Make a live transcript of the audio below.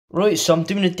Right, so I'm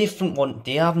doing a different one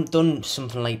today. I haven't done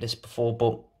something like this before,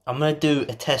 but I'm going to do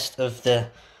a test of the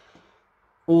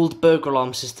old burglar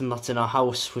alarm system that's in our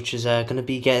house, which is going to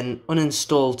be getting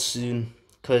uninstalled soon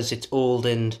because it's old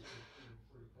and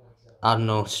I don't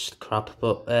know, it's just crap.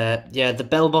 But yeah, the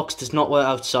bell box does not work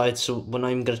outside, so we're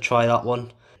not even going to try that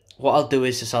one. What I'll do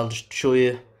is I'll just show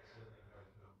you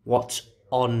what's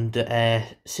on the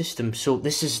system. So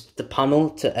this is the panel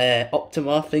to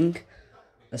Optima, I think,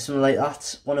 or something like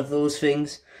that. One of those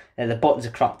things. The buttons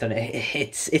are cracked on it.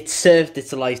 It's served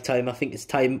its a lifetime. I think it's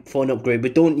time for an upgrade.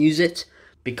 But don't use it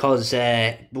because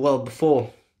well, before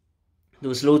there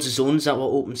was loads of zones that were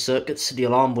open circuits, so the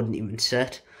alarm wouldn't even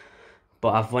set.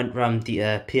 But I've went round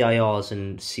the PIRs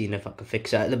and seen if I can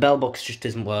fix it. The bell box just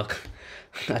doesn't work.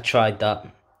 I tried that,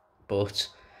 but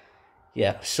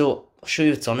yeah. So I'll show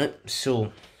you what's on it.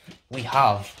 So we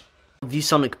have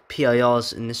ViewSonic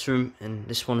PIRs in this room and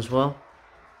this one as well.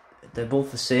 They're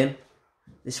both the same.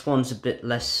 This one's a bit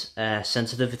less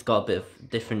sensitive. It's got a bit of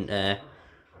different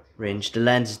range. The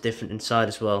lens is different inside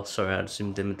as well. Sorry, I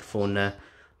zoomed in with the phone there.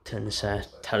 Turn this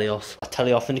telly off.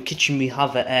 In the kitchen we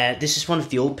have this is one of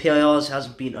the old PIRs. It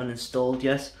hasn't been uninstalled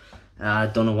yet. I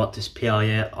don't know what this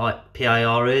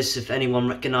PIR is. If anyone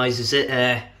recognises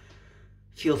it,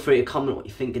 feel free to comment what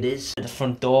you think it is. At the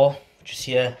front door, just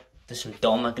here, there's some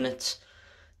door magnets.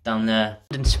 Down there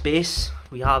in space,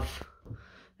 we have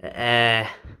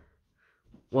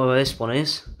whatever this one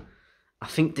is. I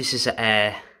think this is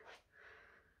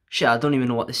shit, I don't even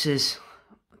know what this is.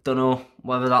 I don't know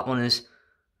whether that one is.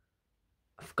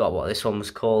 I forgot what this one was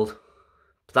called.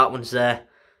 But that one's there.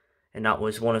 And that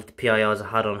was one of the PIRs I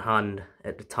had on hand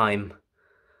at the time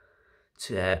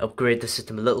to upgrade the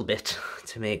system a little bit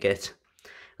to make it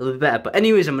a little bit better. But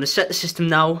anyways, I'm going to set the system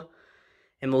now.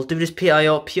 And we'll do this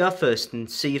PR first and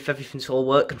see if everything's all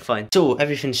working fine. So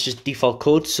everything's just default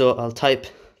code, so I'll type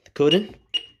the code in.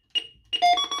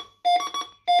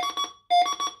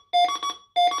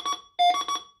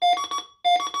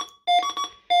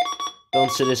 Don't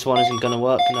say this one isn't going to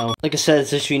work now. Like I said,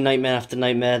 it's literally nightmare after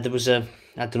nightmare. There was I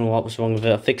don't know what was wrong with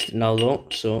it. I fixed it now though,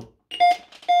 so.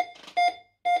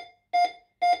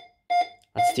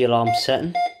 That's the alarm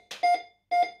setting.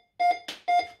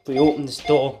 If we open this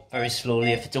door very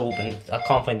slowly, if it's open, I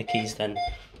can't find the keys then.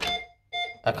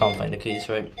 I can't find the keys,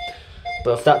 right?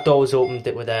 But if that door was opened,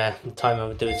 it would, the timer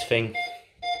would do its thing.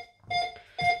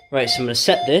 Right, so I'm going to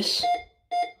set this.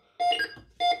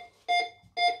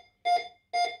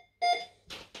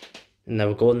 And there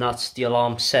we go, and that's the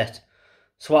alarm set.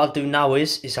 So what I'll do now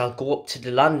is I'll go up to the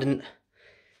landing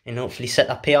and hopefully set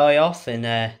that PI off and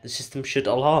the system should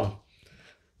alarm.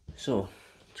 So,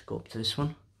 let's go up to this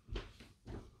one.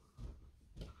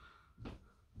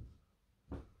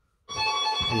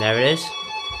 And there it is.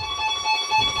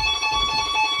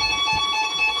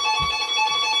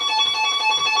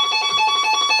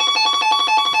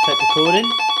 Type the code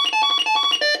in.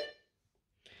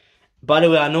 By the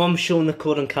way, I know I'm showing the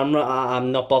code on camera.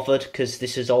 I'm not bothered because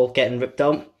this is all getting ripped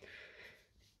out.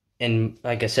 And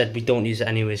like I said, we don't use it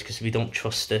anyways because we don't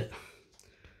trust it.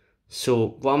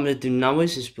 So what I'm going to do now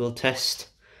is we'll test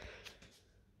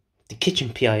the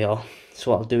kitchen PIR.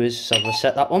 So what I'll do is I'll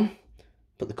reset that one.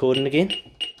 Put the code in again.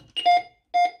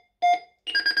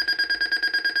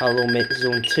 I'll omit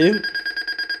zone 2.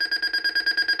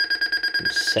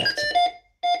 And set.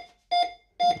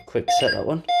 Quick set that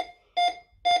one.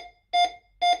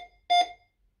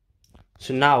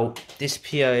 So now this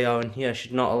PIR in here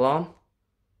should not alarm.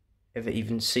 If it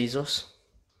even sees us.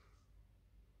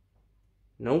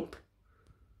 Nope.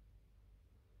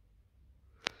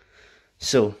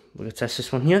 So we're going to test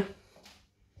this one here.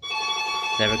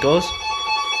 There it goes.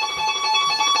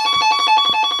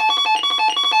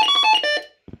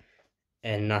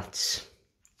 And that's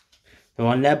the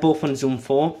one. They're both on zone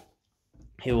 4.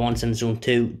 Here one's in zone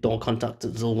 2. Door contact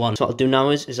at zone 1. So what I'll do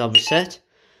now is I'll reset.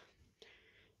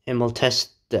 And we'll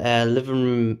test the living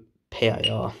room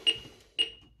PIR.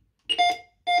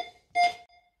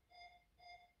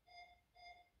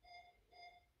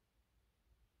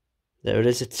 There it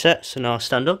is, it's set. So now I'll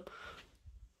stand up.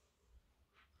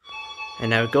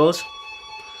 And there it goes.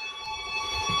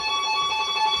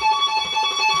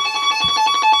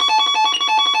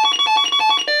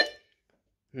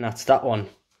 And that's that one.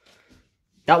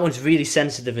 That one's really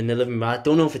sensitive in the living room. I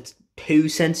don't know if it's too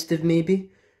sensitive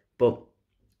maybe, but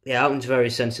yeah, that one's very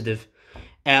sensitive.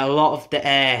 A lot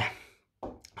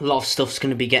of stuff's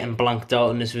going to be getting blanked out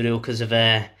in this video because of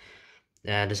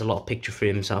there's a lot of picture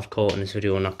frames that I've caught in this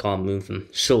video and I can't move them.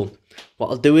 So what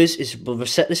I'll do is we'll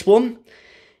reset this one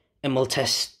and we'll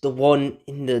test the one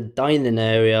in the dining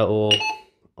area or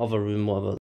other room,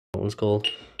 whatever that one's called.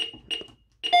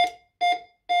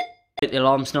 The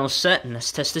alarm's now set, and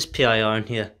let's test this PIR in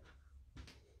here.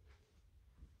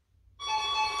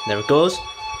 There it goes.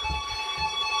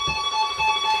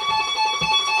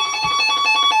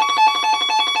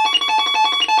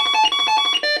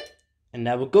 And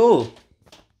there we go.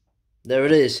 There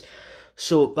it is.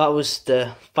 So that was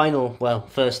the final, well,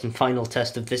 first and final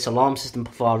test of this alarm system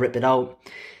before I rip it out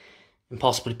and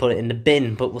possibly put it in the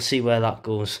bin, but we'll see where that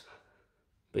goes.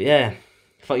 But yeah,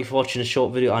 thank you for watching a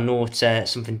short video. I know it's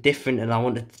something different, and I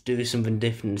wanted to do something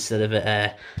different instead of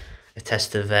a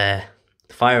test of the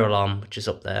fire alarm, which is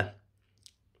up there.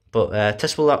 But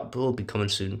test will be coming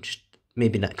soon, just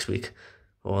maybe next week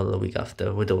or the week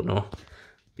after, we don't know.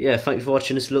 But yeah, thank you for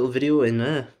watching this little video,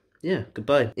 and yeah,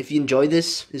 goodbye. If you enjoy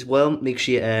this as well, make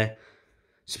sure you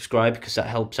subscribe, because that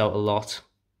helps out a lot,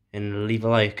 and leave a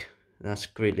like. That's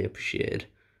greatly appreciated.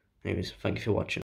 Anyways, thank you for watching.